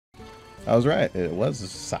I was right. It was a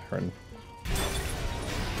siren.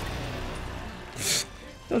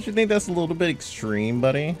 Don't you think that's a little bit extreme,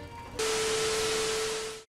 buddy?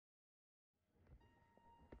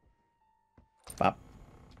 Bop.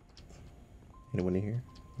 Anyone in here?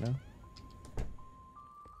 No?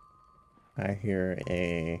 I hear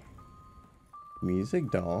a music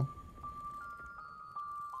doll.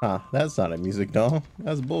 Huh, that's not a music doll.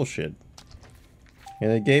 That's bullshit.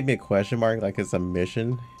 And it gave me a question mark like it's a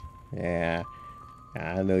mission. Yeah.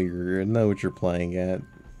 I know what you're playing at.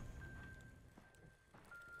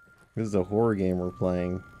 This is a horror game we're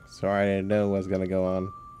playing. Sorry, I didn't know what was gonna go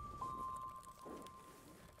on.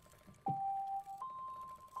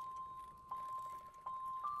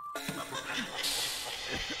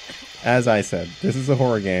 As I said, this is a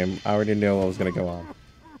horror game. I already knew what was gonna go on.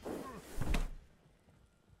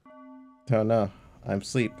 Oh no, I'm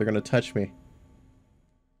asleep. They're gonna touch me.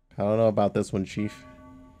 I don't know about this one, Chief.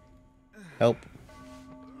 Help.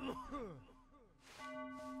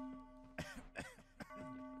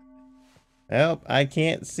 Help, I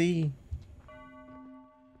can't see.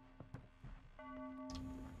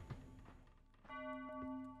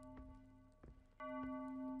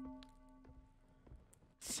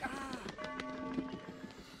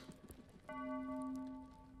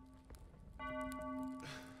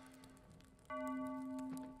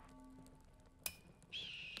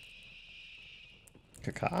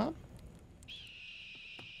 Caca?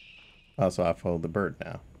 Oh, so I followed the bird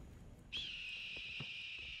now.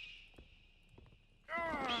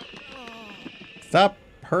 Stop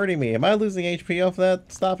hurting me. Am I losing HP off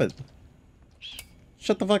that? Stop it.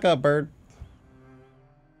 Shut the fuck up, bird.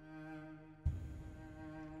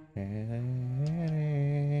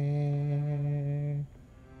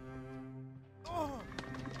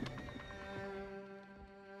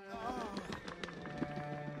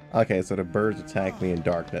 Okay, so the birds attack me in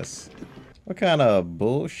darkness. What kind of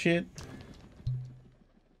bullshit?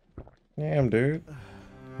 Damn, dude.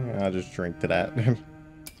 Yeah, I'll just drink to that.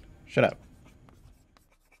 Shut up.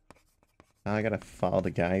 Now I gotta follow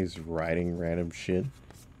the guy who's writing random shit.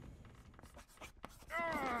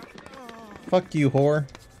 Fuck you, whore.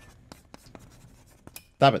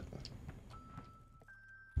 Stop it.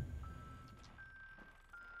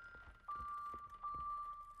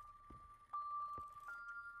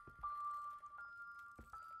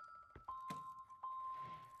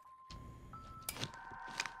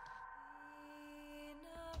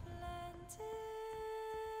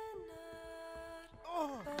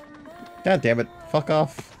 God damn it. Fuck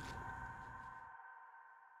off.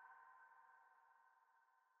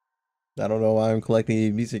 I don't know why I'm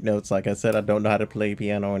collecting music notes. Like I said, I don't know how to play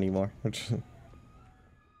piano anymore.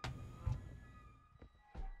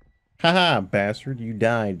 Haha, bastard. You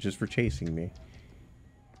died just for chasing me.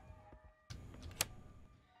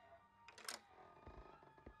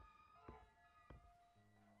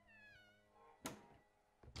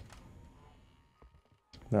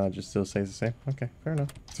 No, it just still stays the same. Okay, fair enough.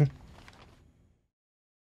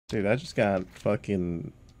 Dude, I just got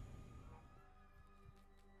fucking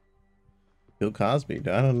Bill Cosby.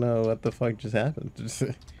 I don't know what the fuck just happened. Just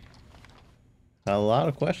a lot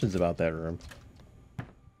of questions about that room.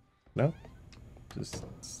 Nope. Just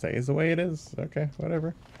stays the way it is. Okay,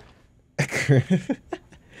 whatever.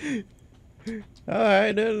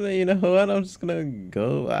 Alright, then, you know what? I'm just gonna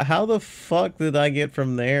go. How the fuck did I get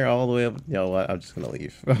from there all the way up? You know what? I'm just gonna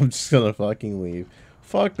leave. I'm just gonna fucking leave.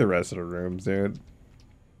 Fuck the rest of the rooms, dude.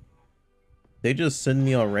 They just send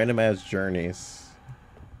me on random ass journeys.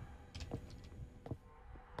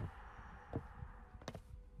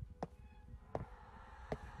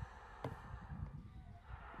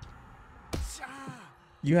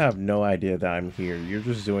 You have no idea that I'm here. You're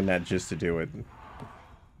just doing that just to do it.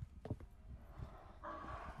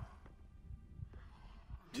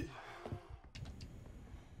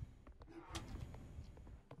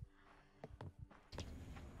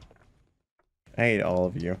 I hate all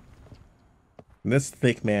of you. And this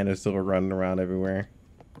thick man is still running around everywhere.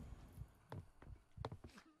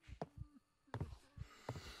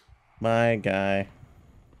 My guy.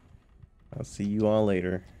 I'll see you all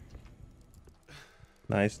later.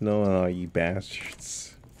 Nice knowing all you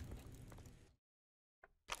bastards.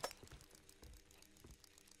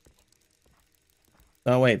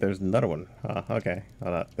 Oh wait, there's another one. Oh, okay.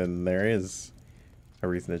 Then there is a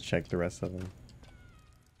reason to check the rest of them.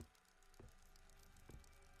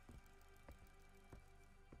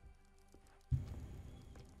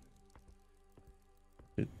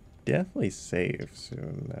 Should definitely save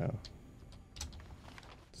soon now.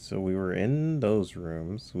 So we were in those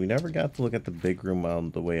rooms. We never got to look at the big room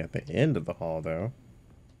on the way at the end of the hall, though.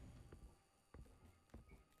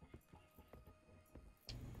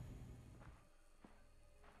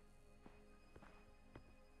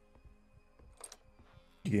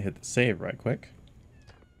 You hit the save right quick.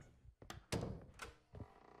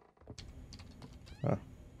 Huh.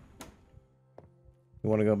 You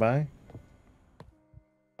want to go by?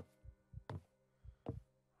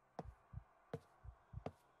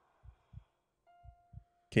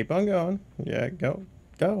 Keep on going. Yeah, go.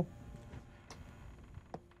 Go.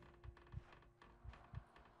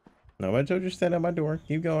 Nobody told you to stand at my door.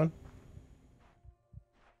 Keep going.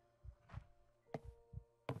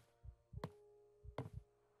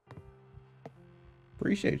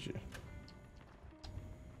 Appreciate you.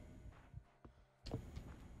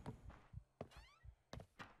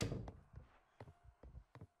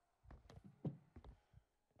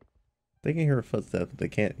 They can hear a footstep, but they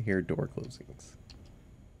can't hear door closings.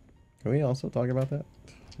 Can we also talk about that?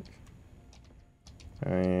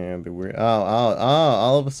 And we're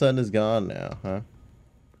all of a sudden it's gone now, huh?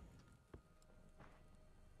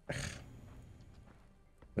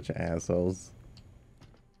 Bunch of assholes.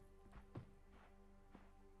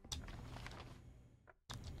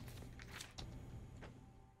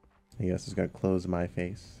 I guess it's gonna close my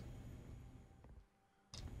face.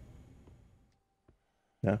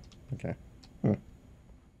 No? Okay.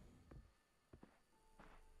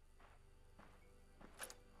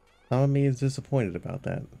 Some of me is disappointed about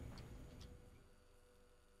that.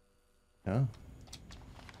 Oh.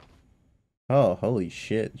 Oh, holy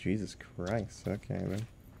shit. Jesus Christ. Okay, man.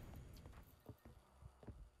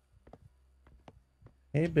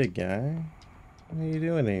 Hey, big guy. What are you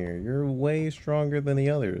doing here? You're way stronger than the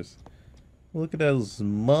others. Look at those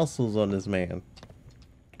muscles on this man.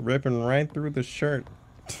 Ripping right through the shirt.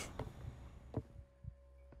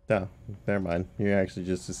 Oh, never mind. You're actually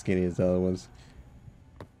just as skinny as the other ones.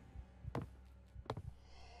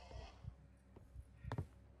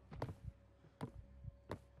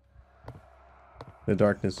 The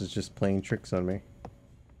darkness is just playing tricks on me.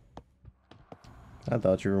 I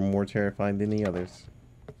thought you were more terrifying than the others.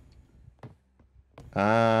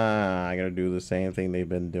 Ah, I gotta do the same thing they've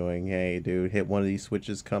been doing. Hey, dude, hit one of these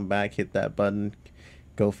switches, come back, hit that button,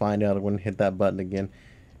 go find the other one, hit that button again.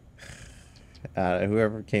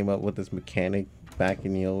 Whoever came up with this mechanic back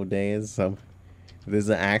in the old days, if there's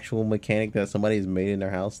an actual mechanic that somebody's made in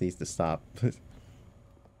their house, needs to stop.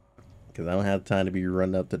 Because I don't have time to be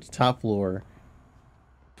running up to the top floor,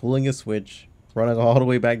 pulling a switch, running all the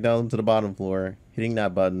way back down to the bottom floor, hitting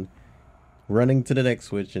that button, running to the next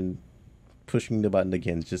switch, and pushing the button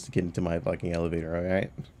again just to get into my fucking elevator,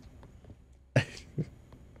 alright?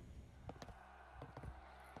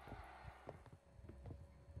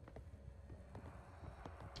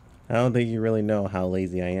 I don't think you really know how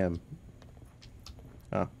lazy I am.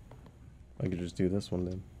 Oh. I could just do this one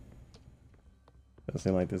then. Doesn't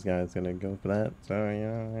seem like this guy's gonna go for that, so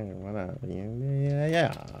yeah, why not?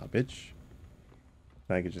 Yeah, bitch.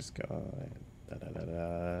 I could just go.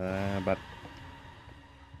 But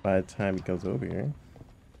by the time it goes over here.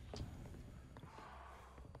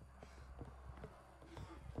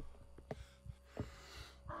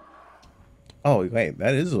 Oh, wait,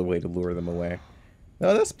 that is a way to lure them away.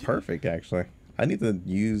 No, that's perfect, actually. I need to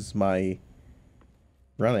use my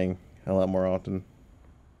running a lot more often.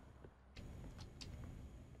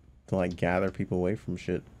 To, like, gather people away from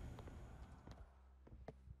shit.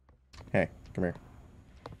 Hey, come here.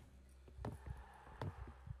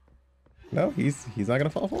 No, he's not gonna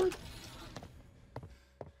fall for it?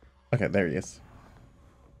 Okay, there he is.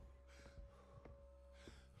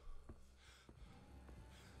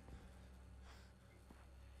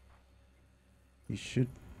 You should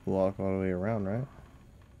walk all the way around, right?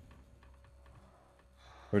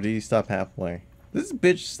 Or did he stop halfway? This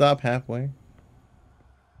bitch stop halfway?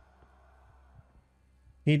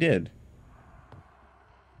 He did.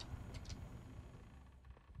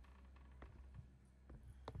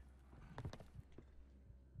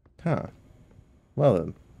 Huh. Well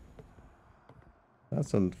then.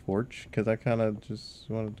 That's unfortunate, because I kind of just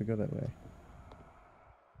wanted to go that way.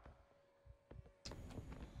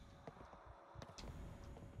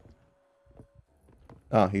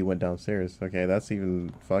 Oh, he went downstairs. Okay, that's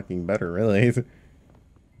even fucking better, really.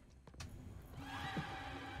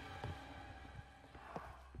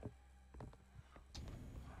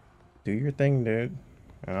 Do your thing, dude.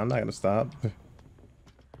 I'm not gonna stop.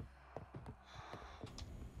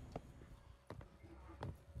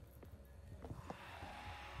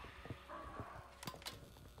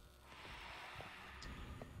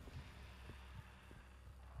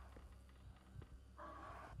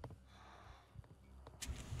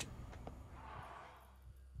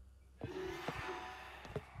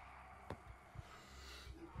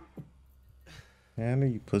 I knew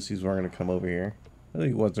you pussies weren't gonna come over here. I knew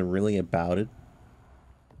he wasn't really about it.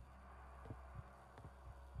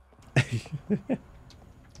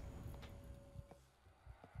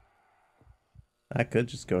 I could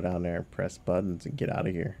just go down there and press buttons and get out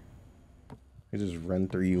of here. I just run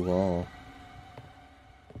through you all.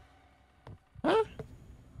 Huh?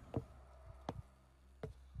 Is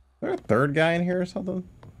there a third guy in here or something?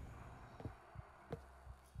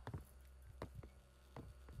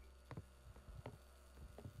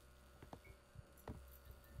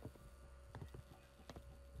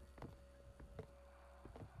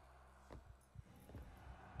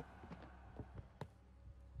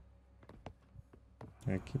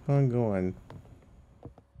 Alright, keep on going.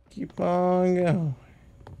 Keep on going.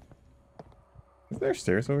 Is there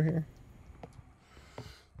stairs over here?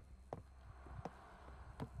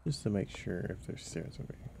 Just to make sure if there's stairs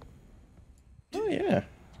over here. Oh, yeah.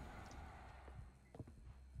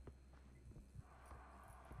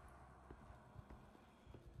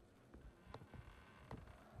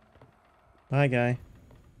 Bye, guy.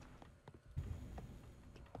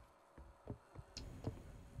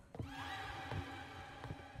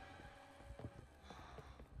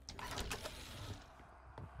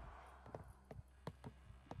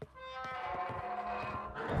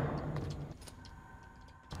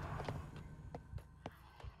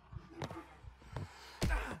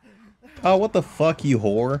 Oh, what the fuck, you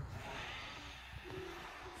whore?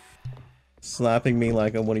 Slapping me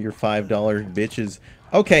like I'm one of your $5 bitches.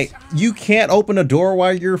 Okay, you can't open a door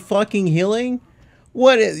while you're fucking healing?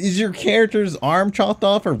 What, is your character's arm chopped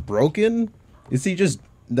off or broken? Is he just...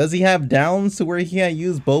 Does he have downs to where he can't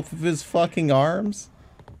use both of his fucking arms?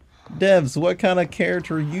 Devs, what kind of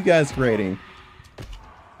character are you guys creating?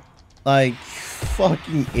 Like,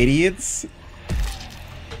 fucking idiots?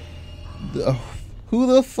 Who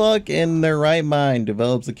the fuck in their right mind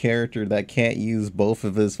develops a character that can't use both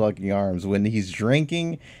of his fucking arms when he's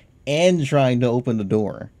drinking and trying to open the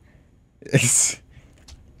door? It's...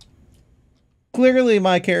 Clearly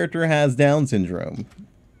my character has Down syndrome.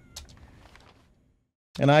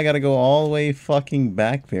 And I gotta go all the way fucking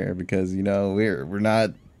back there because, you know, we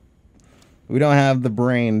don't have the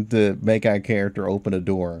brain to make our character open a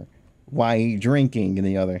door. Why he drinking in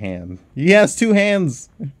the other hand? He has two hands!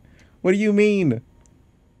 What do you mean?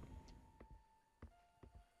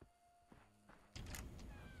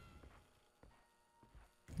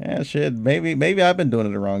 Yeah, shit. Maybe I've been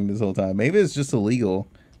doing it wrong this whole time. Maybe it's just illegal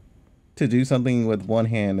to do something with one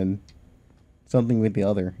hand and something with the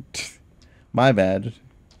other. My bad.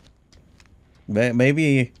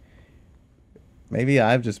 Maybe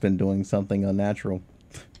I've just been doing something unnatural.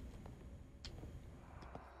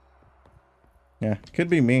 Yeah, could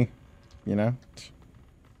be me, you know?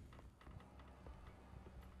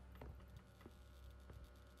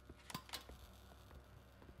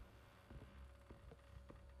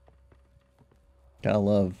 Gotta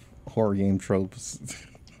love horror game tropes.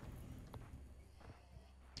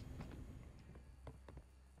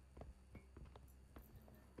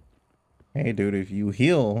 Hey, dude, if you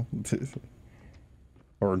heal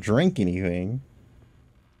or drink anything,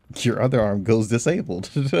 your other arm goes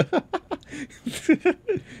disabled. I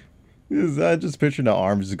just picture the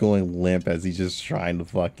arm just going limp as he's just trying to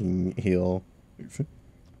fucking heal.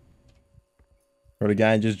 Or the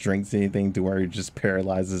guy just drinks anything to where he just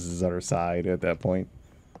paralyzes his other side at that point.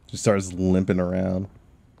 Just starts limping around.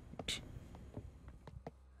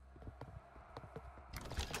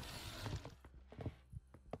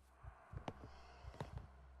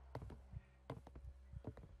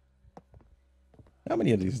 How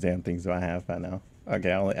many of these damn things do I have by now?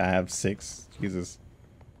 Okay, I have 6. Jesus.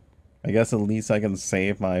 I guess at least I can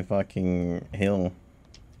save my fucking heal.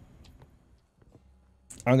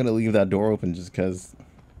 I'm gonna leave that door open just because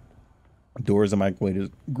doors are my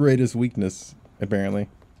greatest weakness, apparently.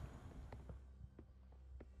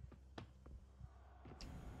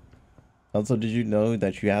 Also, did you know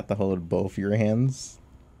that you have to hold both your hands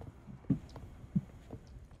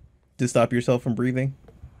to stop yourself from breathing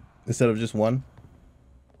instead of just one?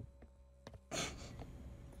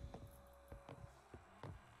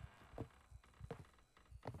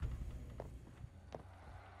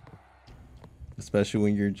 Especially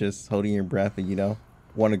when you're just holding your breath and, you know,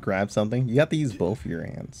 want to grab something. You have to use both your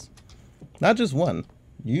hands. Not just one.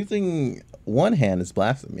 Using one hand is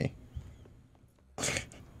blasphemy.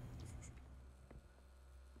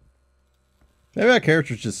 Maybe that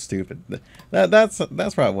character's just stupid. That's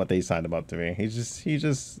probably what they signed him up to be. He's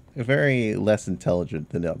just very less intelligent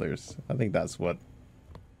than others. I think that's what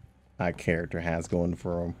our character has going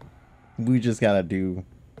for him. We just gotta do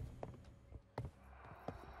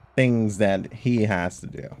things that he has to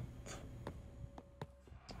do.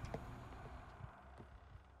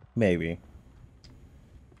 Maybe.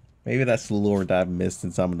 Maybe that's the lore that I've missed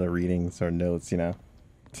in some of the readings or notes, you know.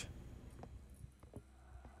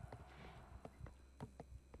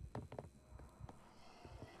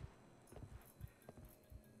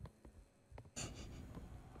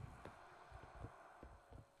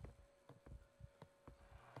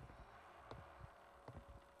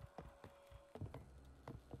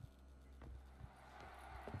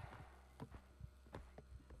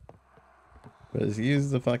 But it's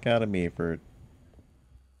used the fuck out of me for...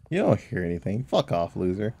 You don't hear anything. Fuck off,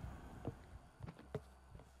 loser.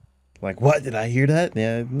 Like, what? Did I hear that?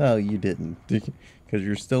 Yeah, no, you didn't. Because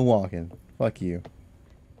you're still walking. Fuck you.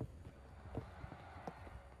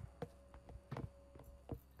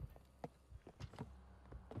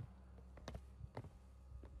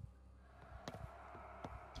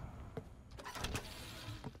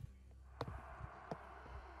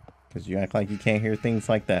 Because you act like you can't hear things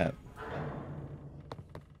like that.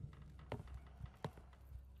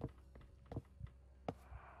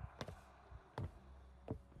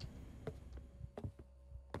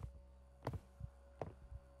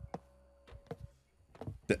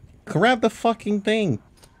 Grab the fucking thing.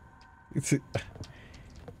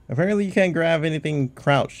 Apparently you can't grab anything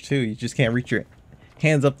crouched too. You just can't reach your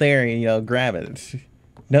hands up there and, you know, grab it.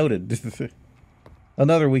 Noted.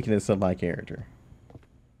 Another weakness of my character.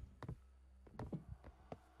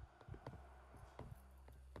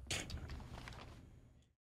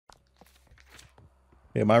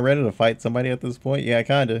 Am I ready to fight somebody at this point? Yeah,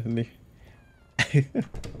 kinda.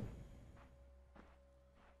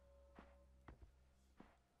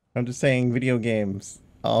 I'm just saying video games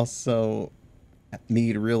also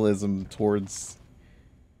need realism towards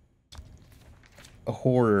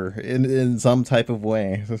horror in some type of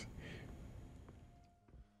way.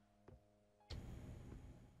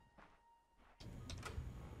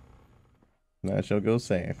 I shall go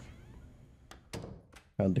safe.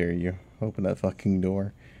 How dare you? Open that fucking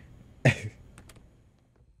door.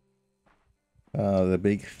 The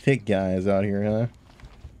big thick guy is out here, huh?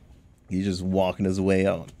 He's just walking his way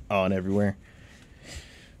on everywhere.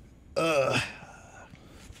 I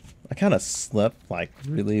kind of slept like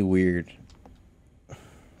really weird.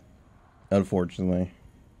 Unfortunately.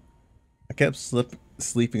 I kept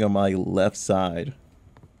sleeping on my left side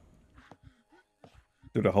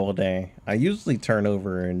through the whole day. I usually turn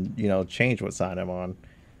over and, you know, change what side I'm on.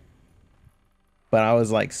 But I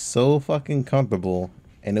was like so fucking comfortable,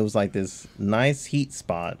 and it was like this nice heat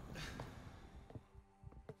spot.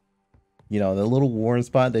 You know, the little warm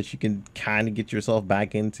spot that you can kind of get yourself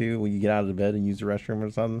back into when you get out of the bed and use the restroom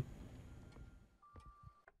or something.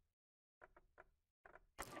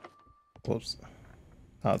 Whoops.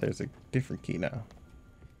 Oh, there's a different key now.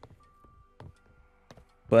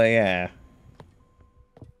 But yeah.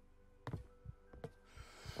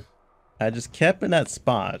 I just kept in that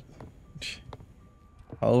spot.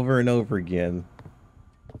 Over and over again.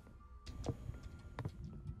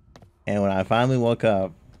 And when I finally woke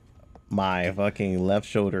up, my fucking left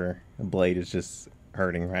shoulder blade is just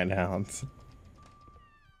hurting right now. It's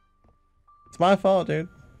my fault, dude.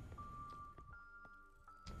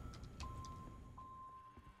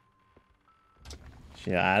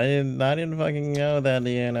 Shit, I didn't fucking know that,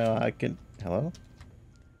 you know, I could... Hello?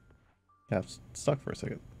 Got stuck for a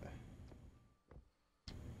second.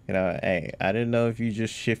 You know, hey, I didn't know if you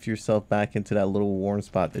just shift yourself back into that little warm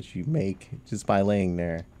spot that you make just by laying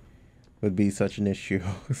there would be such an issue.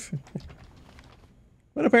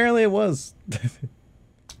 But apparently it was.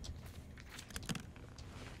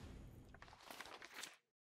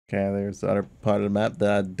 Okay, there's the other part of the map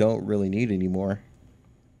that I don't really need anymore.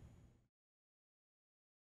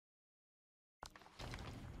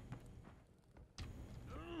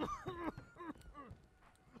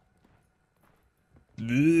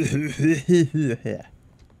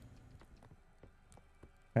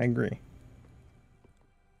 I agree. Is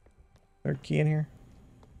there a key in here?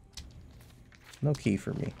 No key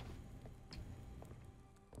for me.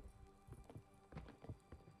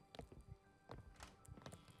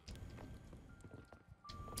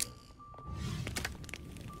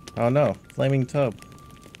 Oh no, flaming tub.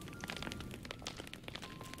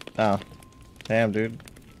 Oh, damn, dude.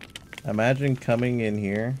 Imagine coming in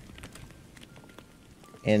here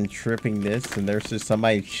and tripping this, and there's just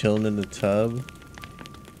somebody chilling in the tub.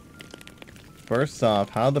 First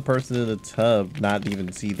off, how'd the person in the tub not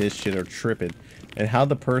even see this shit or trip it? And how'd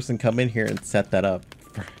the person come in here and set that up?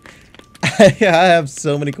 I have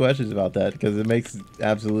so many questions about that because it makes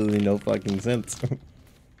absolutely no fucking sense.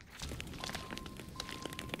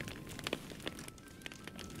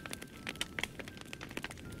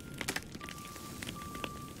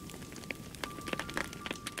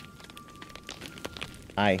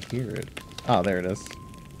 I hear it. Oh, there it is.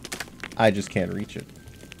 I just can't reach it.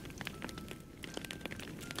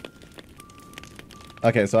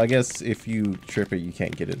 Okay, so I guess if you trip it, you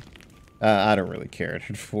can't get it. I don't really care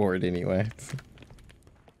for it anyway.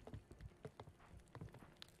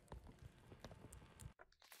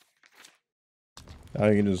 Oh,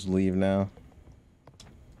 you can just leave now.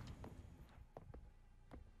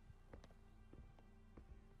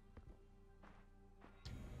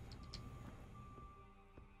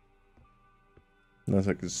 Unless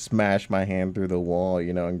I could smash my hand through the wall,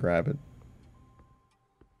 you know, and grab it.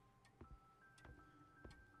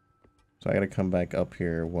 So I gotta come back up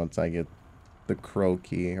here once I get the crow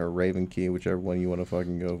key or raven key, whichever one you want to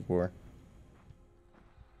fucking go for.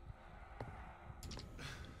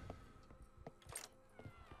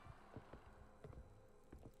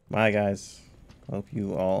 Bye, guys. Hope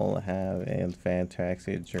you all have a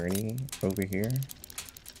fantastic journey over here.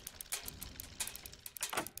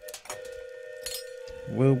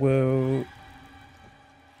 Woo woo.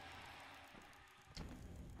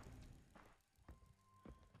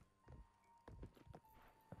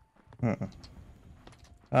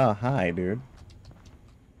 Oh, hi, dude.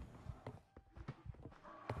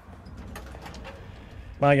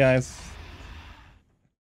 Bye, guys.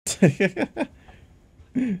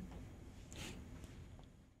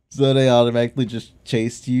 So they automatically just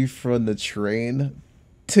chased you from the train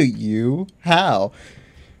to you? How?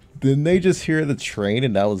 Didn't they just hear the train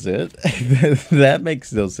and that was it? That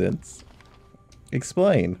makes no sense.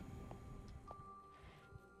 Explain.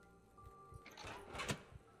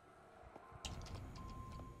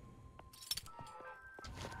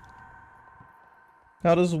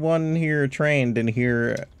 How does one hear a train and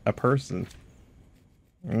hear a person?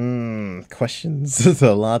 Questions. There's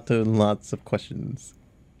lots of questions.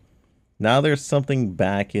 Now there's something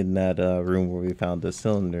back in that room where we found the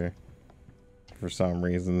cylinder. For some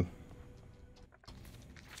reason.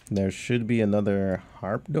 There should be another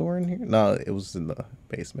harp door in here. No, it was in the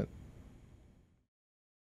basement.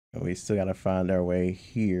 And we still gotta find our way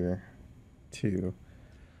here, too.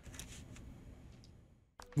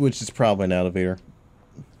 Which is probably an elevator.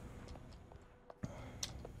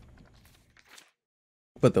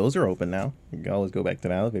 But those are open now. You can always go back to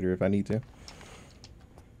the elevator if I need to.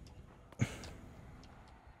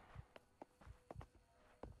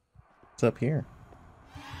 What's up here?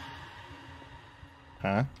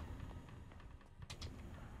 Huh?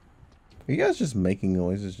 Are you guys just making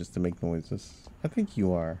noises just to make noises? I think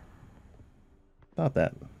you are. Not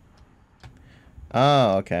that.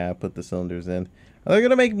 Oh, okay. I put the cylinders in. Are they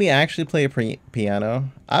gonna make me actually play a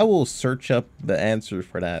piano? I will search up the answer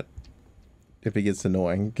for that if it gets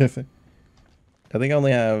annoying. I think I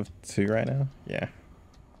only have 2 right now. Yeah.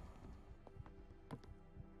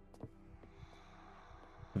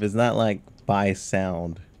 If it's not like by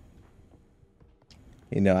sound,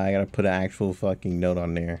 you know, I gotta put an actual fucking note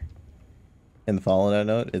on there. And follow that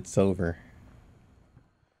note, it's over.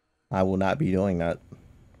 I will not be doing that.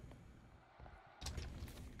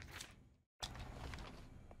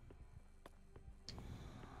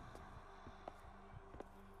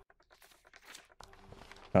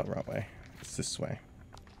 Oh, wrong way. It's this way.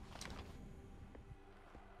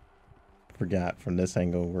 Forgot from this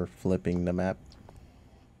angle we're flipping the map.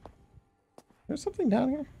 There's something down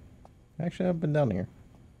here. Actually, I've been down here.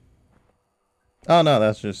 Oh no,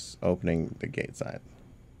 that's just opening the gate side.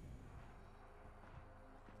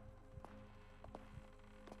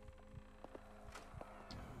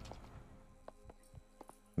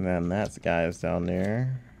 And then that's guys down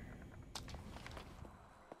there.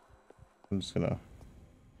 I'm just gonna...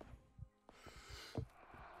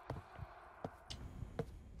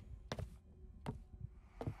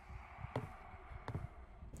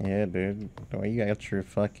 Yeah, dude. Why you got your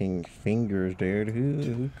fucking fingers, dude?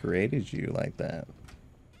 Who created you like that?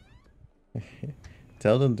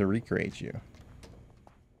 Tell them to recreate you.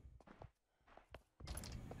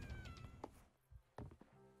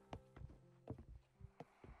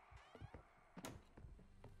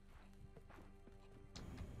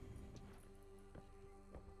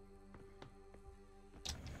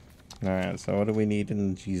 Alright, so what do we need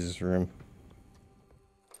in the Jesus room?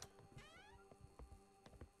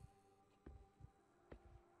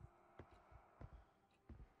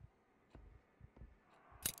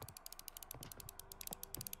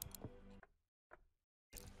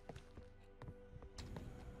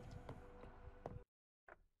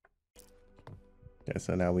 Okay,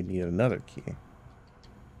 so now we need another key.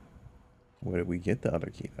 Where did we get the other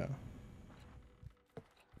key, though?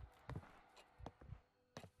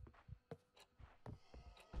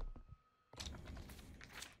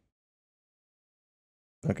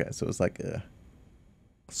 Okay, so it's like a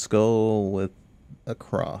Skull with a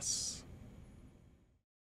cross.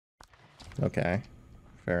 Okay.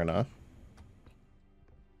 Fair enough.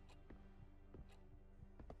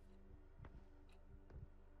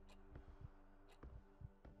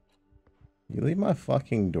 You leave my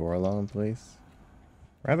fucking door alone, please?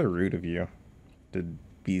 Rather rude of you to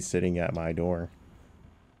be sitting at my door.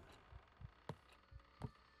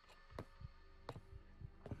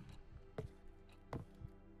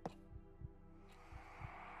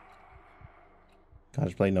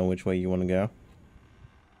 Contemplate know which way you want to go.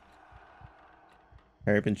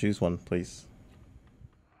 Hurry up and choose one, please.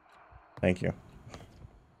 Thank you.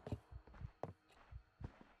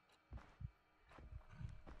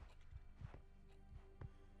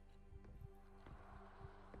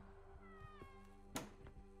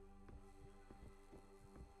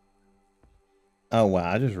 Oh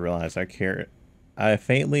wow, I just realized I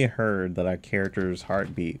faintly heard that our character's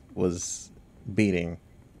heartbeat was beating.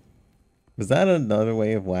 Was that another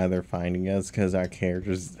way of why they're finding us? Because our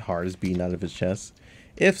character's heart is beating out of his chest?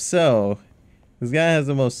 If so, this guy has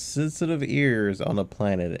the most sensitive ears on the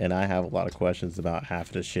planet, and I have a lot of questions about half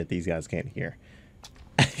of the shit these guys can't hear.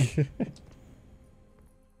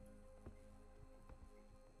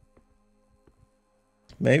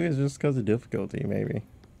 Maybe it's just because of difficulty, maybe.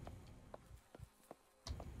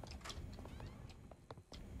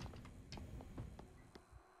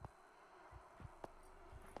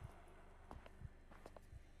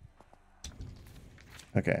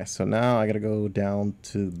 Okay, so now I gotta go down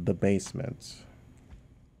to the basement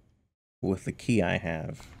with the key I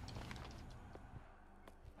have.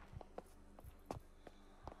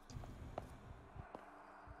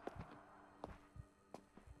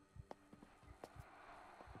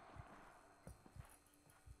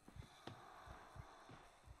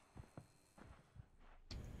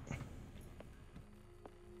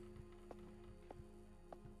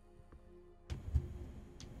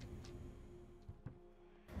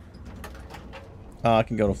 Oh, I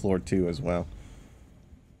can go to floor 2 as well.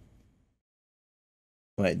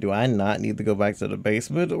 Wait, do I not need to go back to the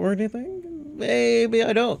basement or anything? Maybe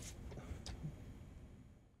I don't.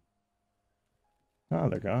 Oh,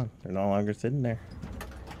 they're gone. They're no longer sitting there.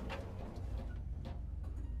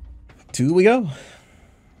 2 we go.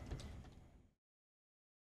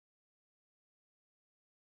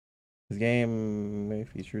 This game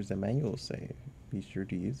features a manual save. Be sure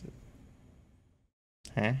to use it.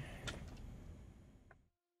 Huh?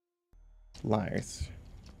 Liars.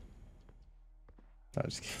 I'm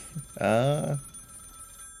just kidding. I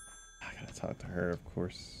gotta talk to her, of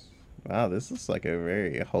course. Wow, this is like a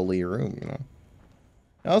very holy room, you know.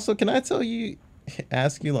 Also, can I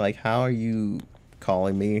ask you, like, how are you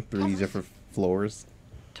calling me through these different floors?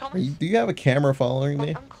 Thomas, do you have a camera following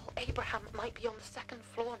me? My Uncle Abraham might be on the 2nd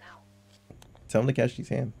floor now. Tell him to catch these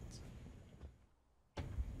hands.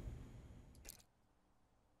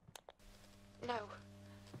 No,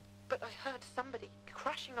 but I heard somebody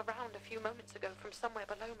crashing around a few moments ago from somewhere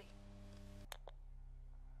below me.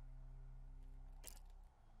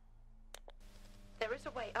 There is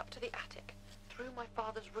a way up to the attic, through my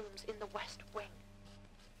father's rooms in the west wing.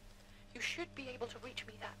 You should be able to reach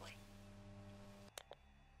me that way.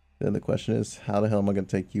 Then the question is, how the hell am I going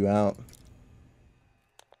to take you out?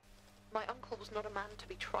 My uncle was not a man to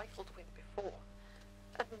be trifled with before.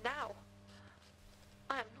 And now,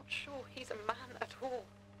 I am not sure he's a man at all.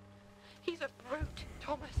 He's a brute,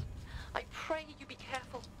 Thomas. I pray you be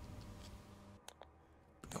careful.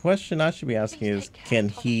 The question I should be asking is, can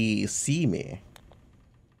he see me?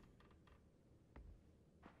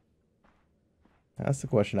 That's the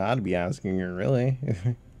question I'd be asking her, really.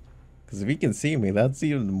 Because if he can see me, that's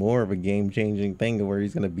even more of a game-changing thing where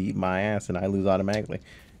he's going to beat my ass and I lose automatically.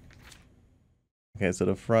 Okay, so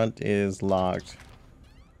the front is locked.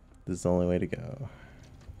 This is the only way to go.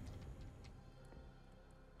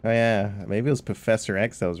 Oh yeah, maybe it was Professor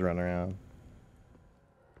X that was running around.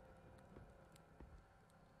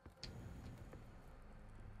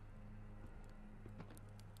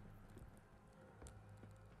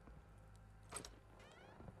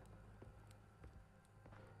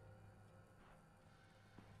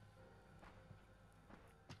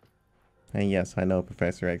 And yes, I know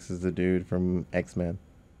Professor X is the dude from X-Men.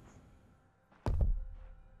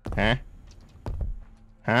 Huh?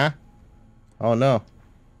 Huh? Oh no.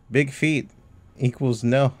 Big feet equals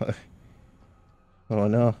no. Oh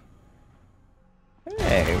no.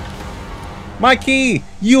 Hey. My key!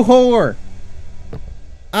 You whore!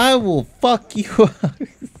 I will fuck you up.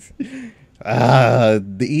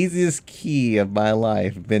 The easiest key of my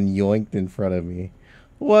life been yoinked in front of me.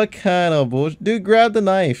 What kind of bullshit? Dude, grab the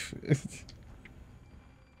knife.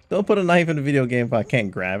 Don't put a knife in a video game if I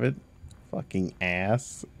can't grab it. Fucking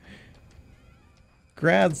ass.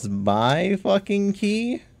 Grabs my fucking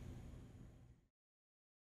key?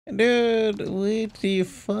 Dude, what the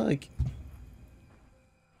fuck?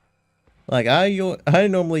 Like, I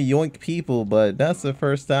normally yoink people, but that's the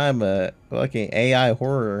first time a fucking AI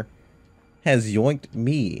horror has yoinked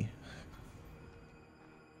me.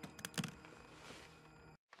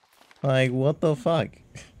 Like, what the fuck?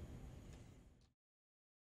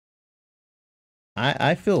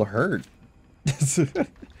 I feel hurt.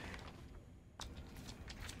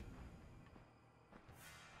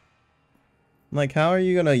 Like, how are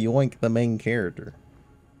you gonna yoink the main character?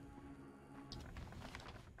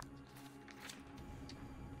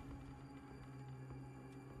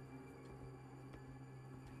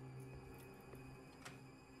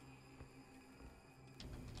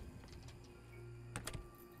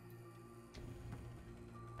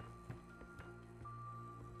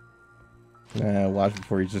 Watch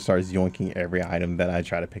before he just starts yoinking every item that I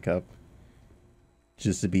try to pick up.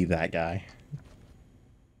 Just to be that guy.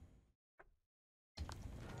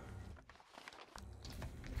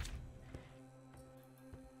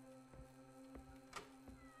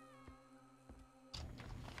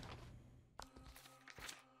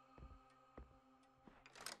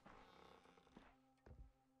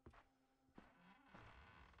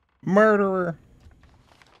 Murderer!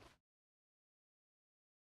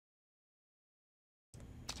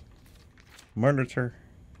 Murdered her.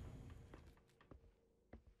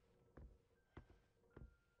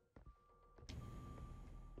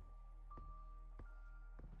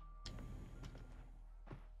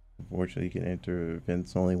 Unfortunately, you can enter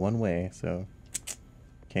events only one way, so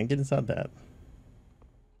can't get inside that.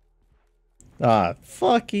 Ah,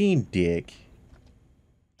 fucking dick.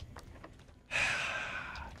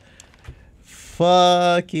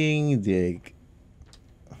 Fucking dick.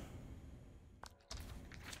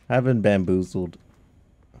 I've been bamboozled.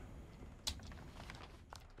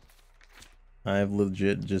 I've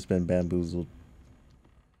legit just been bamboozled.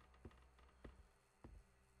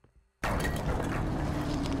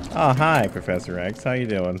 Oh, hi, Professor X. How you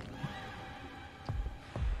doing?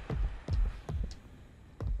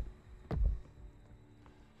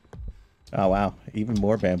 Oh, wow. Even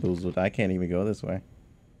more bamboozled. I can't even go this way.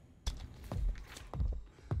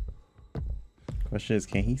 Question is,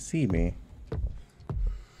 can he see me?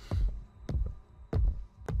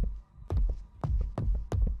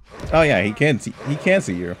 Oh, yeah, he can see. He can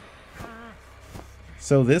see you.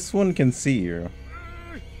 So this one can see you.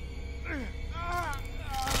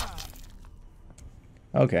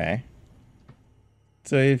 Okay.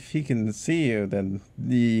 So if he can see you, then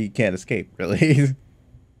you can't escape, really. The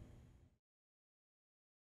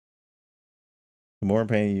more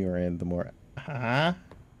pain you are in, the more... Huh?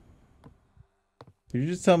 Did you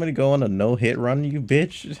just tell me to go on a no-hit run, you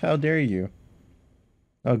bitch? How dare you?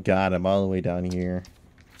 Oh god, I'm all the way down here.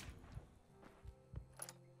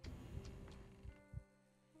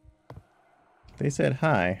 They said,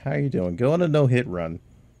 hi, how are you doing? Go on a no-hit run.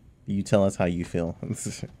 You tell us how you feel.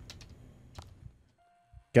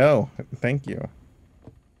 Go. Thank you.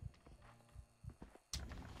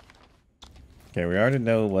 Okay, we already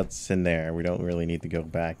know what's in there. We don't really need to go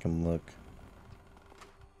back and look.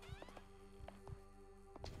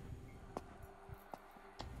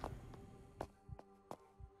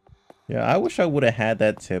 Yeah, I wish I would have had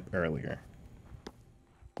that tip earlier.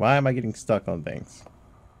 Why am I getting stuck on things?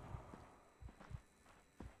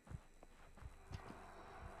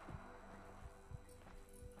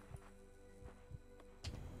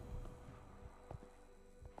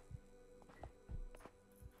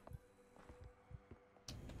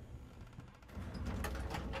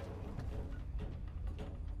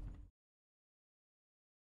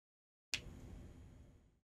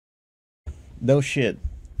 No shit.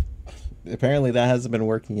 Apparently that hasn't been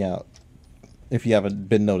working out. If you haven't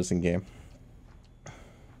been noticing, game.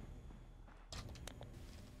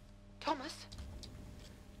 Thomas?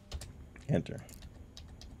 Enter.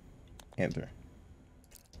 Enter.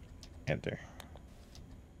 Enter.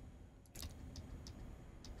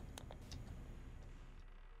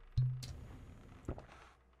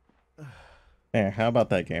 There, how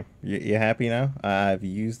about that game? You happy now? I've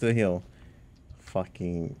used the heal.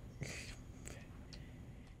 Fucking...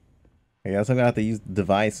 I guess I'm gonna have to use the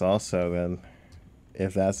device also then.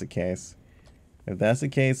 If that's the case. If that's the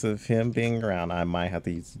case of him being around, I might have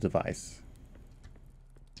to use the device.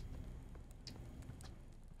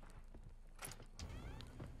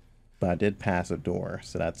 But I did pass a door,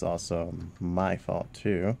 so that's also my fault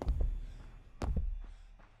too.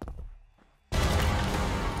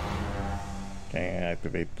 Okay,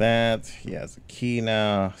 activate that. He has a key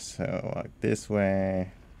now. So walk this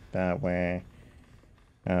way, that way.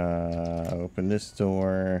 Open this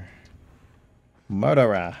door.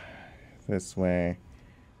 Murderer. This way.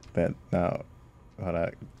 But no. Hold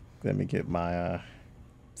on. Let me get my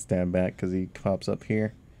stand back because he pops up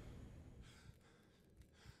here.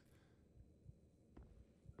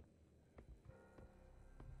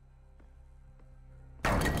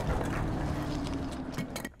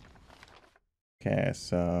 Okay,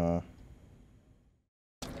 so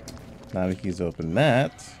now that he's opened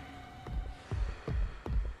that.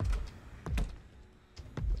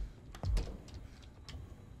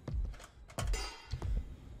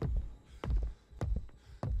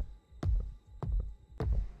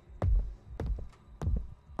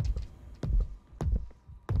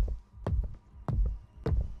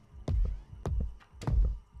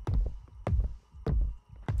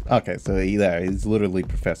 Okay, so he's literally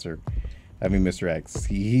Mr. X.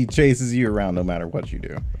 He chases you around no matter what you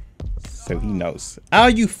do. So he knows. Ow,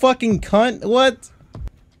 you fucking cunt! What?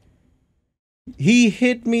 He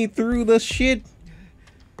hit me through the shit.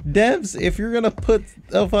 Devs, if you're gonna put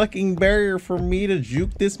a fucking barrier for me to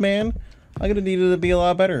juke this man, I'm gonna need it to be a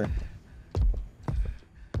lot better.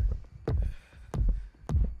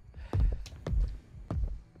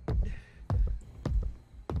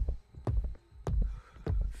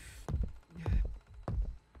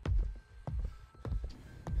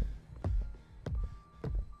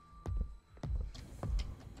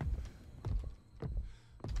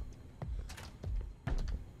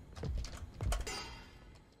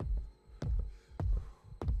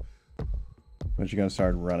 But you gonna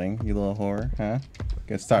start running, you little whore, huh?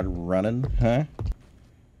 Gonna start running, huh?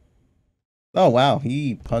 Oh wow,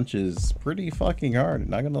 he punches pretty fucking hard,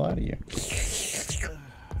 not gonna lie to you. Is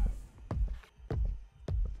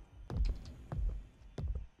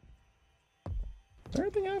there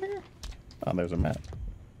anything out here? Oh, there's a map.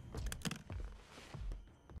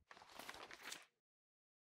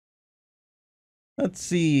 Let's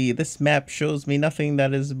see, this map shows me nothing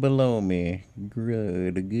that is below me.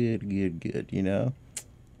 Good, you know?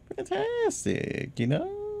 Fantastic, you know?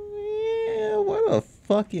 Yeah, where the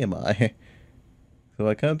fuck am I? So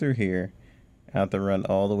I come through here, I have to run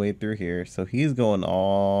all the way through here, so he's going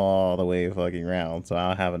all the way fucking around, so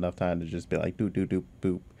I'll have enough time to just be like, doop, doop, doop,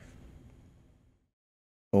 boop.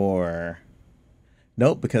 Or,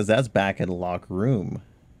 nope, because that's back in the locked room.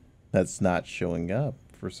 That's not showing up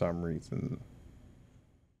for some reason.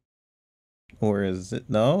 Or is it?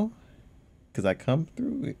 No? Because I come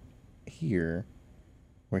through here,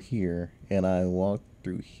 or here, and I walk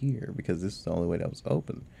through here because this is the only way that was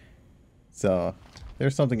open. So,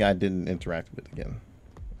 there's something I didn't interact with again.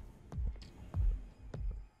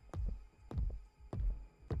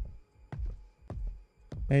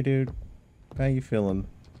 Hey dude, how you feeling?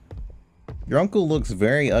 Your uncle looks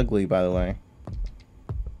very ugly, by the way.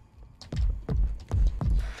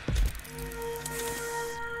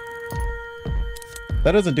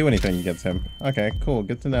 That doesn't do anything against him. Okay, cool.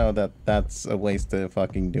 Good to know that that's a waste to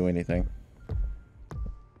fucking do anything.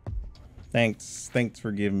 Thanks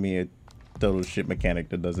for giving me a total shit mechanic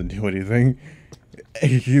that doesn't do anything.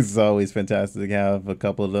 It's always fantastic to have a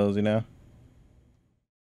couple of those, you know?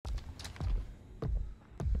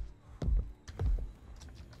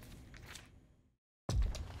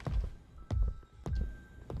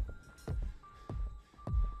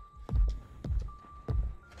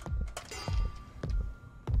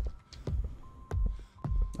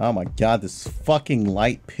 Oh my god, this fucking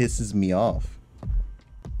light pisses me off.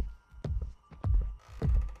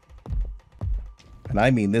 And I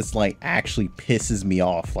mean, this light actually pisses me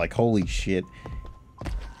off. Like, holy shit.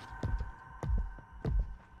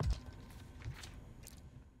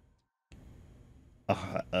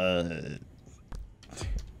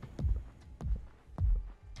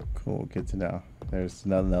 Cool, good to know. There's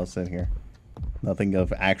nothing else in here. Nothing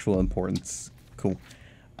of actual importance. Cool.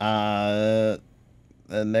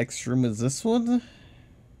 The next room is this one.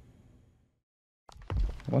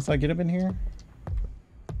 Once I get him in here,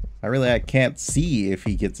 I can't see if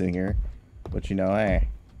he gets in here, but you know, hey.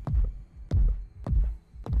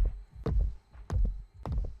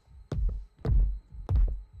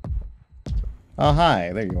 Oh,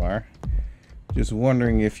 hi, there you are. Just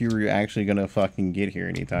wondering if you were actually gonna fucking get here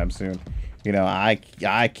anytime soon. You know, I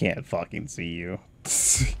can't fucking see you.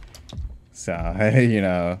 So, you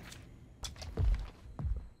know.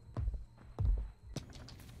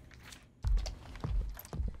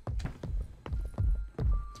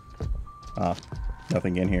 Ah,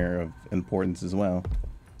 nothing in here of importance as well.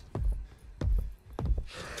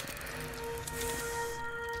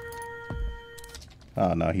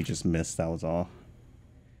 Oh no, he just missed, that was all.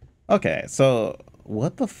 Okay, so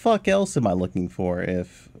what the fuck else am I looking for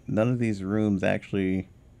if none of these rooms actually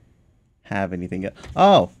have anything else?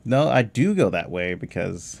 Oh, no, I do go that way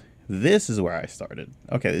because this is where I started.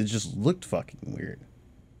 Okay, it just looked fucking weird.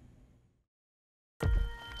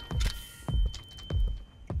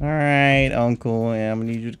 Alright, Uncle, I'm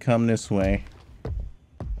gonna need you to come this way.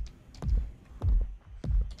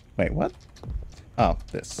 Wait, what? Oh,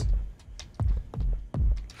 this.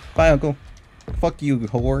 Bye, Uncle. Fuck you,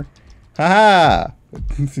 whore. Haha!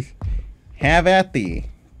 Have at thee,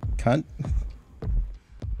 cunt.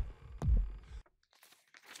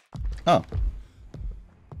 Oh.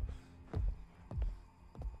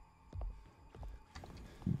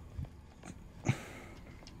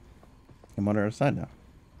 I'm on the other side now.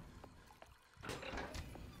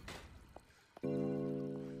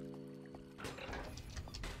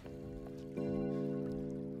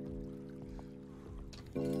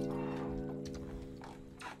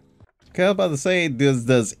 Okay, I was about to say,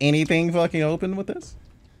 does anything fucking open with this?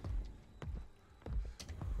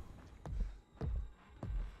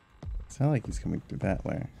 Sound like he's coming through that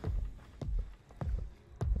way.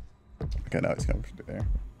 Okay, now he's coming through there.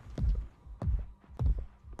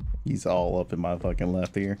 He's all up in my fucking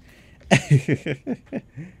left ear.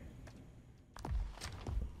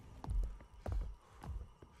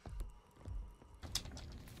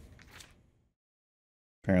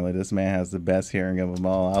 Apparently this man has the best hearing of them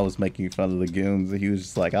all. I was making fun of the goons and he was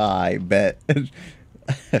just like, ah, I bet.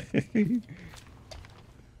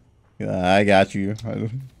 I got you.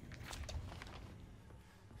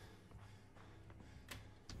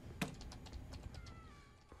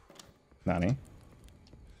 Nani?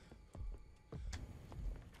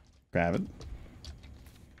 Grab it. Is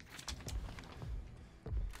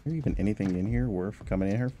there even anything in here worth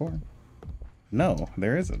coming in here for? No,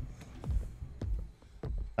 there isn't.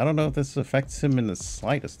 I don't know if this affects him in the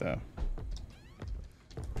slightest, though.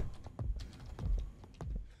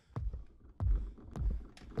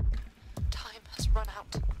 Time has run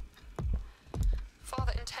out.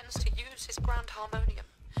 Father intends to use his grand harmonium,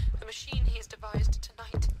 the machine he has devised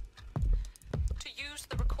tonight, to use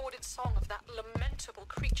the recorded song of that lamentable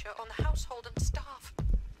creature on the household and staff.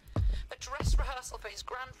 A dress rehearsal for his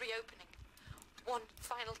grand reopening. One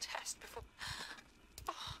final test before...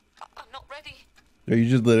 Oh, I'm not ready. Are you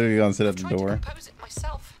just literally gonna sit at the door? I've tried to compose it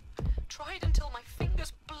myself. Tried until my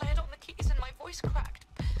fingers bled on the keys and my voice cracked.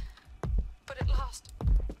 But at last,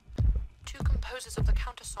 two composers of the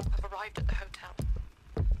countersong have arrived at the hotel.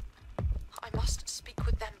 I must speak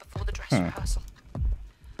with them before the dress rehearsal.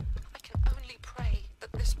 I can only pray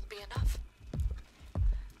that this will be enough.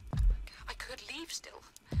 I could leave still,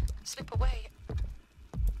 slip away.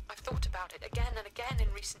 I've thought about it again and again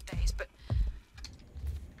in recent days, but...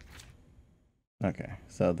 Okay,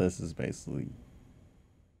 so this is basically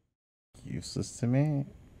useless to me.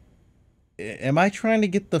 Am I trying to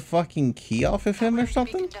get the fucking key off of him or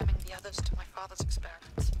something? Condemning the others to my father's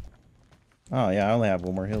experiments. Oh yeah, I only have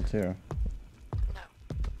one more heal too. No.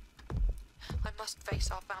 I must face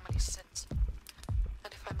our family's sins.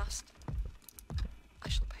 And if I must, I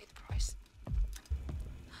shall pay the price.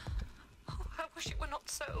 Oh, I wish it were not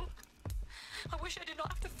so. I wish I did not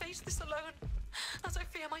have to face this alone, as I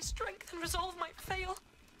fear my strength and resolve might fail.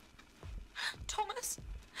 Thomas,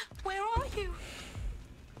 where are you?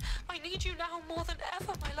 I need you now more than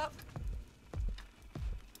ever, my love.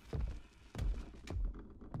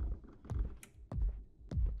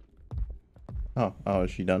 Oh,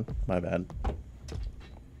 is she done? My bad.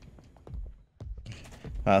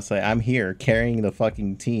 I'll say, I'm here carrying the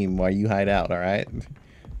fucking team while you hide out, alright?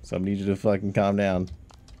 So I need you to fucking calm down.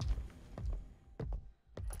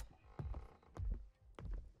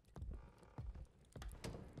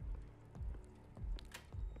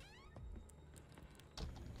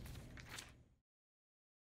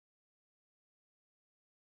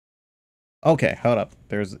 Okay, hold up.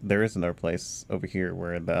 There is another place over here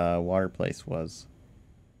where the water place was.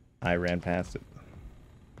 I ran past it.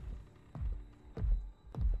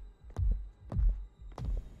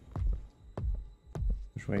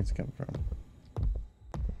 Which way it's coming from?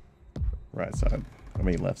 Right side. I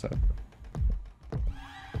mean left side.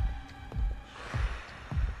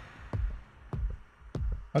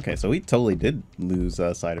 Okay, so he totally did lose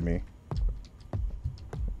sight of me.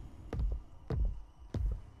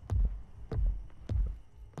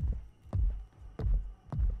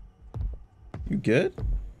 You good?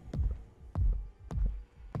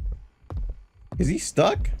 Is he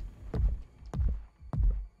stuck?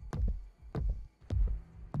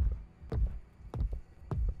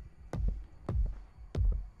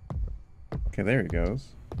 Okay, there he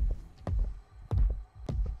goes.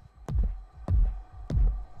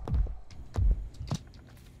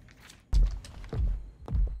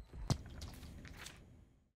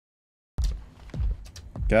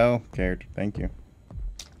 Go, character. Thank you.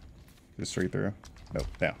 Just straight through. Nope,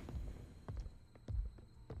 down.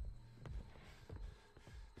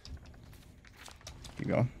 Keep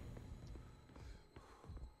going.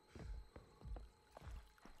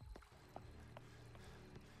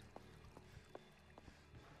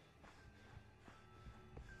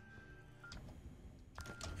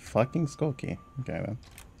 Fucking skull key. Okay, then.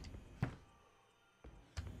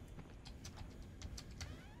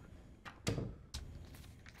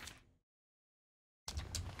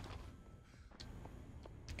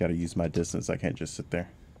 Gotta use my distance. I can't just sit there.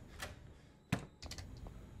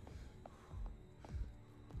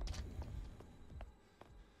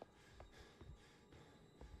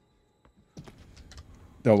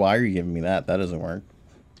 Oh, why are you giving me that? That doesn't work.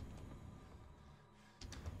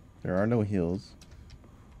 There are no heals.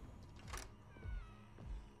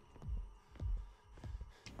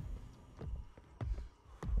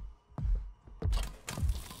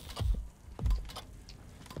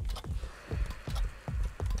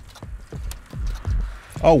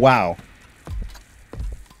 Oh, wow.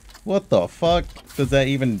 What the fuck does that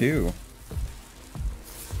even do?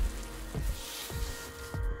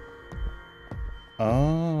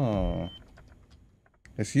 Oh.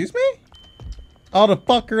 Excuse me? Oh, the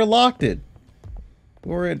fucker locked it.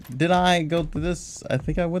 Or did I go through this? I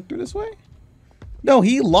think I went through this way. No,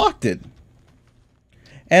 he locked it.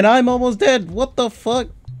 And I'm almost dead. What the fuck?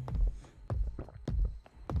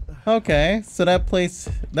 Okay, so that place,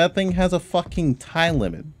 that thing has a fucking time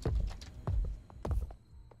limit.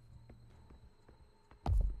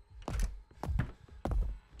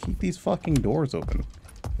 Keep these fucking doors open.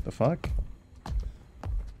 The fuck?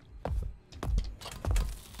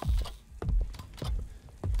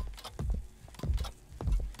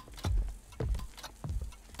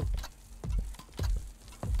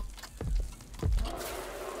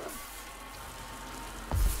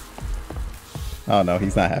 Oh no,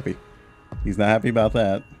 he's not happy. He's not happy about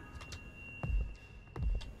that.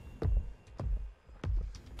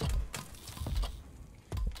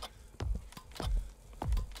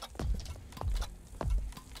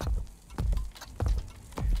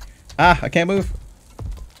 Ah, I can't move.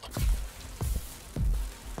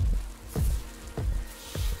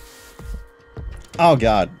 Oh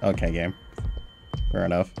god. Okay, game. Fair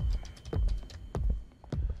enough.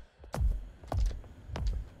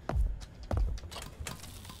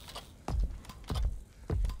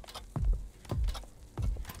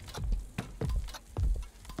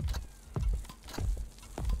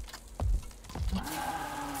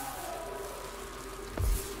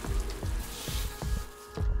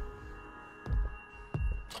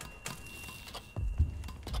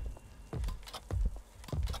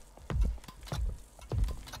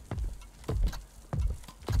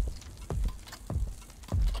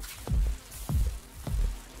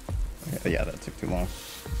 Yeah, that took too long.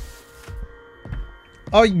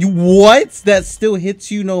 Oh, you what? That still hits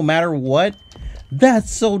you no matter what?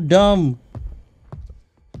 That's so dumb.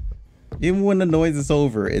 Even when the noise is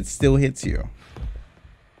over, it still hits you.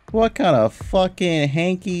 What kind of fucking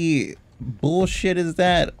hanky bullshit is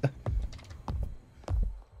that?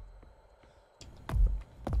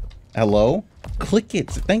 Hello? Click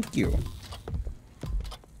it. Thank you.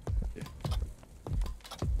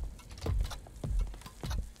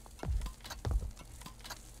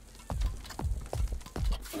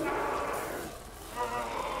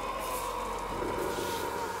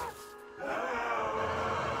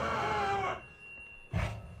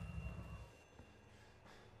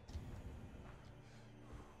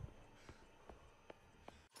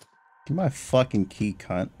 Give my fucking key,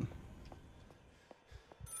 cunt.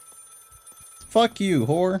 Fuck you,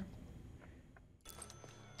 whore.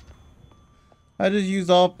 I just used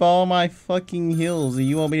up all my fucking heals and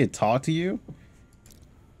you want me to talk to you?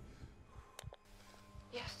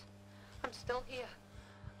 Yes, I'm still here.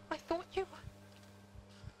 I thought you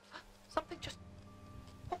were... Something just...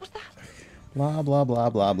 What was that? Blah, blah, blah,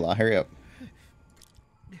 blah, blah. Hurry up.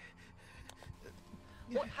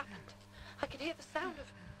 What happened? I could hear the sound of...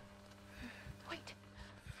 Wait.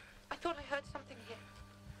 I thought I heard something here.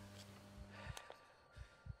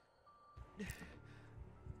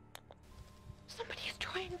 Somebody is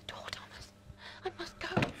trying the door, Thomas. I must go.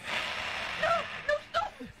 No! No,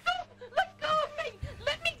 stop! Stop! Let go of me!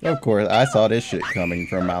 Let me go! Of course, I saw this shit coming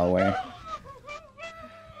from a mile away.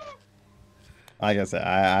 Like I said,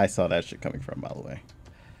 I saw that shit coming from a mile away.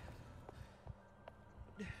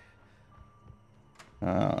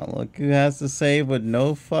 Look who has to save with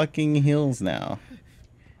no fucking heals now.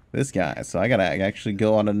 This guy. So I gotta actually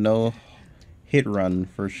go on a no hit run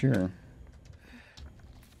for sure.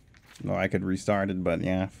 No, I could restart it, but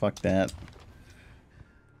yeah, fuck that.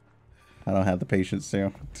 I don't have the patience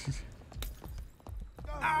to.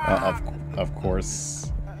 Of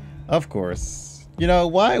course. Of course. You know,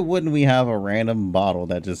 why wouldn't we have a random bottle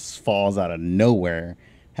that just falls out of nowhere,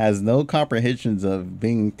 has no comprehensions of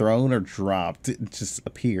being thrown or dropped, it just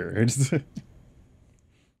appears?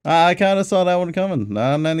 I kind of saw that one coming.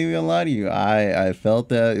 I'm not even gonna lie to you. I felt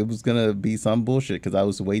that it was gonna be some bullshit because I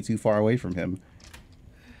was way too far away from him.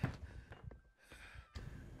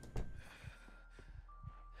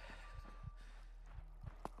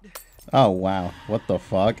 Oh, wow. What the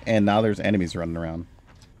fuck? And now there's enemies running around.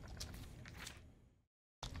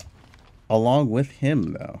 Along with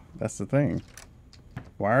him, though. That's the thing.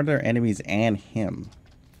 Why are there enemies and him?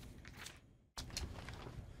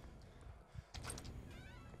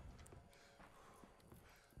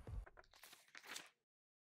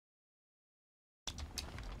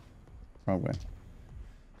 Wrong way.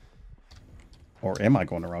 Or am I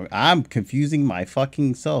going the wrong way? I'm confusing my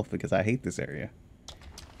fucking self because I hate this area.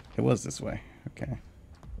 It was this way. Okay.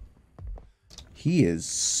 He is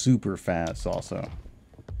super fast also.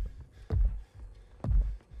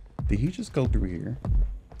 Did he just go through here?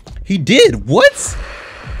 He did! What?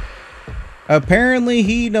 Apparently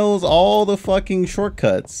he knows all the fucking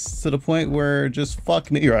shortcuts to the point where just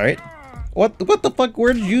fuck me, right? What the fuck?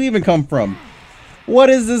 Where did you even come from? What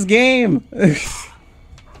is this game?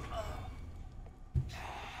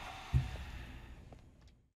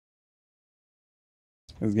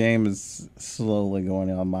 This game is slowly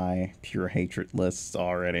going on my pure hatred list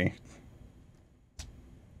already.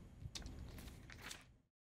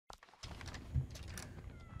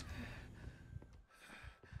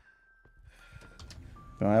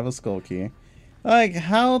 Don't have a skull key. Like,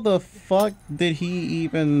 how the fuck did he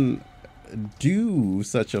even do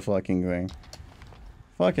such a fucking thing?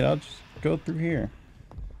 Fuck it, I'll just go through here.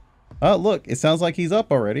 Oh, look, it sounds like he's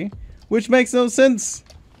up already, which makes no sense.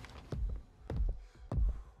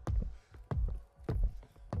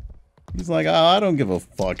 He's like, oh, I don't give a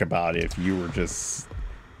fuck about if you were just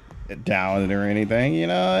down or anything, you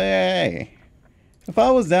know? Hey, if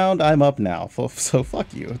I was down, I'm up now, so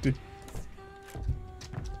fuck you. Dude.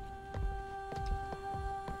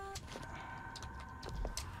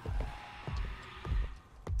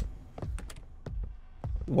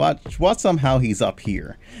 Watch somehow he's up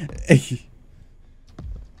here.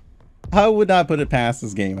 I would not put it past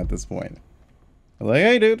this game at this point. Like,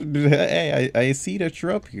 hey, dude, hey, I see that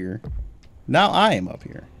you're up here. Now I am up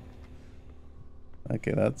here.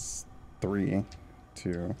 Okay, that's 3,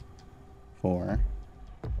 2, 4.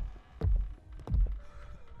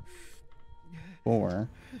 4.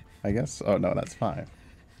 I guess. Oh, no, that's 5.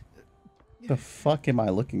 What the fuck am I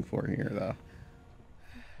looking for here, though?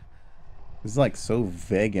 This is like so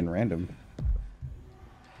vague and random.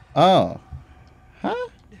 Oh. Huh?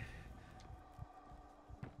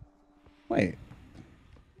 Wait.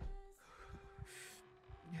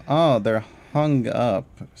 Oh, they're hung up,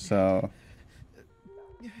 so...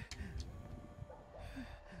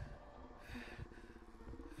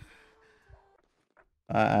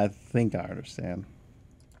 I think I understand.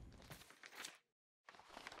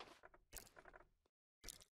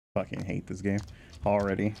 Fucking hate this game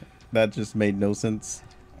already. That just made no sense.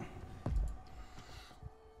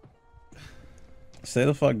 Stay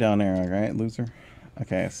the fuck down there, alright, loser?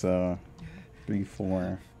 Okay, so 3,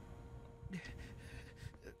 4.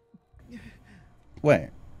 Wait.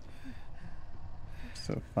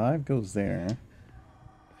 So 5 goes there.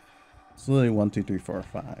 It's literally 1, 2, 3, 4,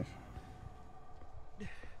 5.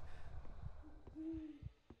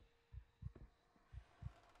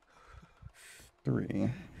 Three.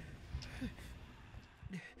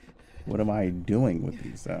 What am I doing with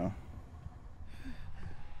these though?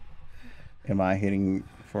 Am I hitting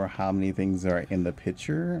for how many things are in the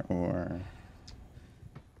picture or?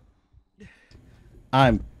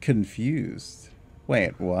 I'm confused.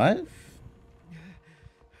 Wait, what?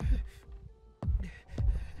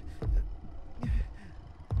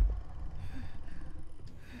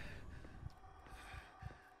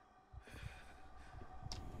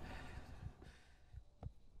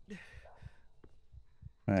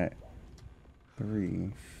 Right.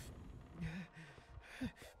 3.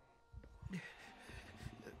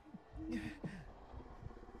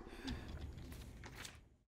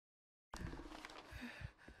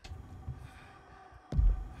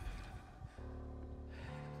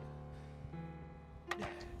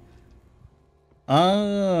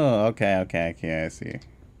 Oh, okay, I see.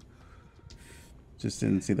 Just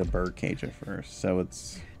didn't see the bird cage at first. So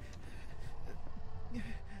it's...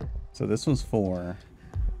 So this one's 4.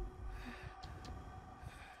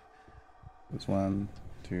 This 1,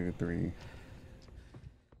 2, 3.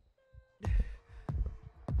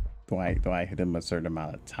 Do I hit him a certain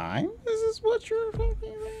amount of time? Is this what you're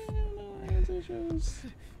fucking saying?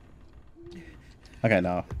 Okay,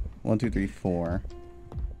 no. 1, 2, 3, 4.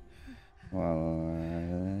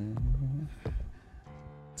 1,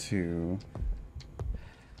 2.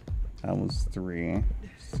 That was 3.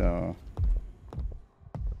 So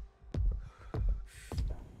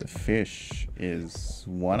the fish is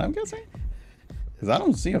 1, I'm guessing? Because I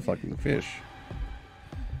don't see a fucking fish.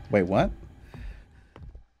 Wait, what?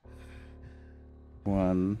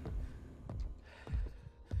 1.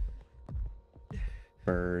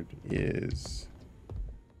 Bird is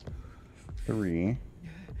 3.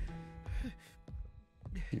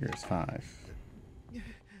 Here's 5.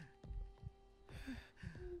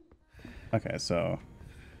 Okay, so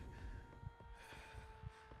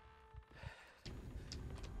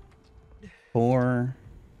 4,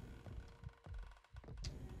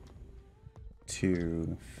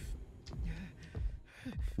 2,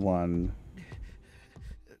 1,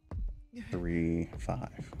 3, 5.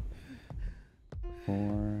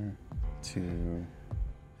 4, 2,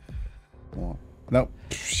 1. Nope.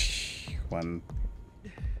 1,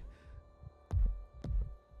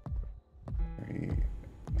 3,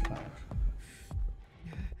 5.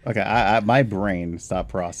 Okay, my brain stopped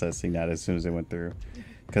processing that as soon as it went through.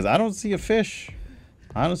 Because I don't see a fish.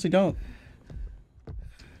 I honestly don't.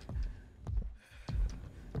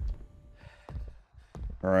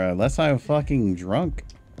 Or unless I'm fucking drunk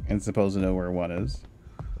and supposed to know where 1 is.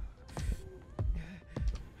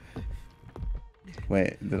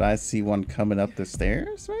 Wait, did I see 1 coming up the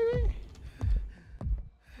stairs, maybe?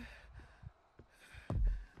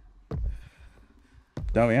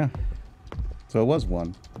 Oh, yeah. So it was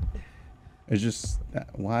 1. It's just,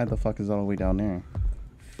 why the fuck is it all the way down there?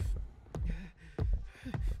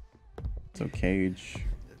 So cage.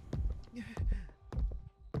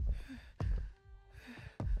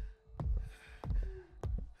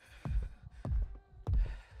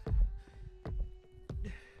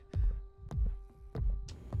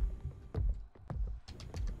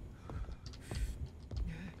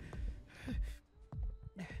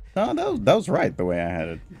 No, that was right the way I had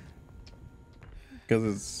it.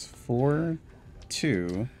 Because it's 4,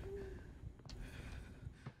 2,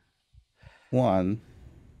 1,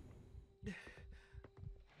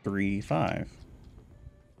 3, 5.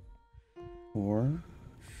 4,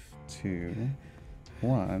 2,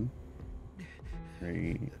 1,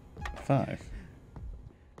 3, 5.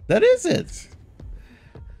 That is it!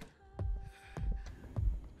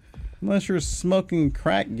 Unless you're smoking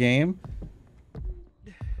crack, game.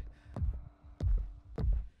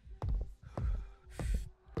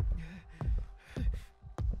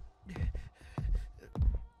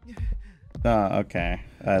 Okay.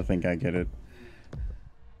 I think I get it.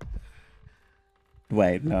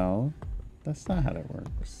 Wait, no. That's not how that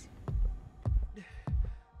works.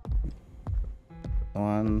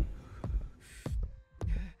 1,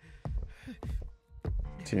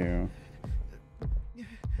 2,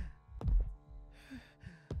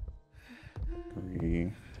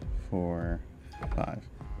 3, 4, 5.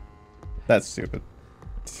 That's stupid.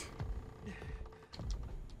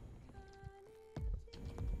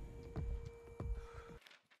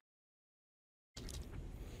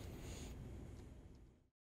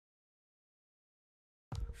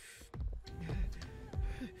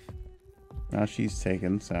 Now she's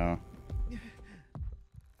taken, so.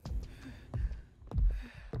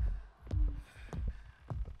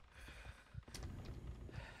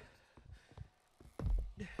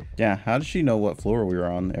 Yeah, how does she know what floor we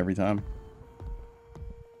were on every time?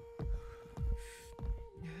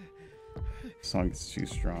 The song is too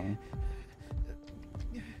strong.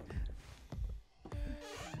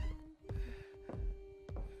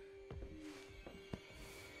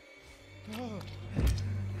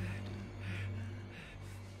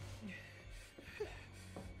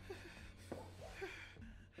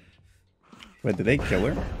 Wait, did they kill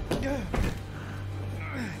her?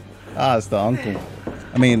 Ah, it's the uncle.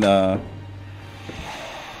 I mean,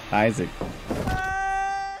 Isaac.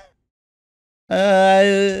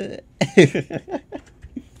 That's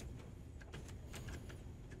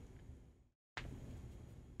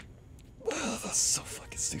so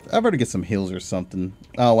fucking stupid. I better get some heals or something.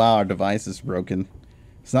 Oh wow, our device is broken.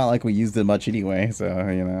 It's not like we used it much anyway, so,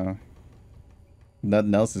 you know.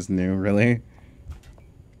 Nothing else is new, really.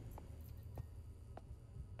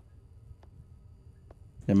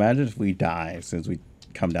 Imagine if we die as soon as we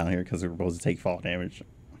come down here because we're supposed to take fall damage.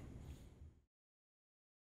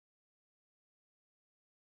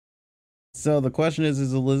 So the question is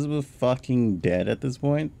Elizabeth fucking dead at this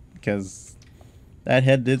point? Because that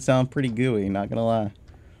head did sound pretty gooey, not gonna lie.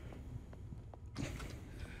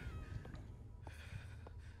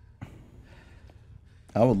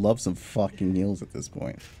 I would love some fucking heals at this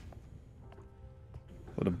point.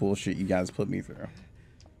 What a bullshit you guys put me through.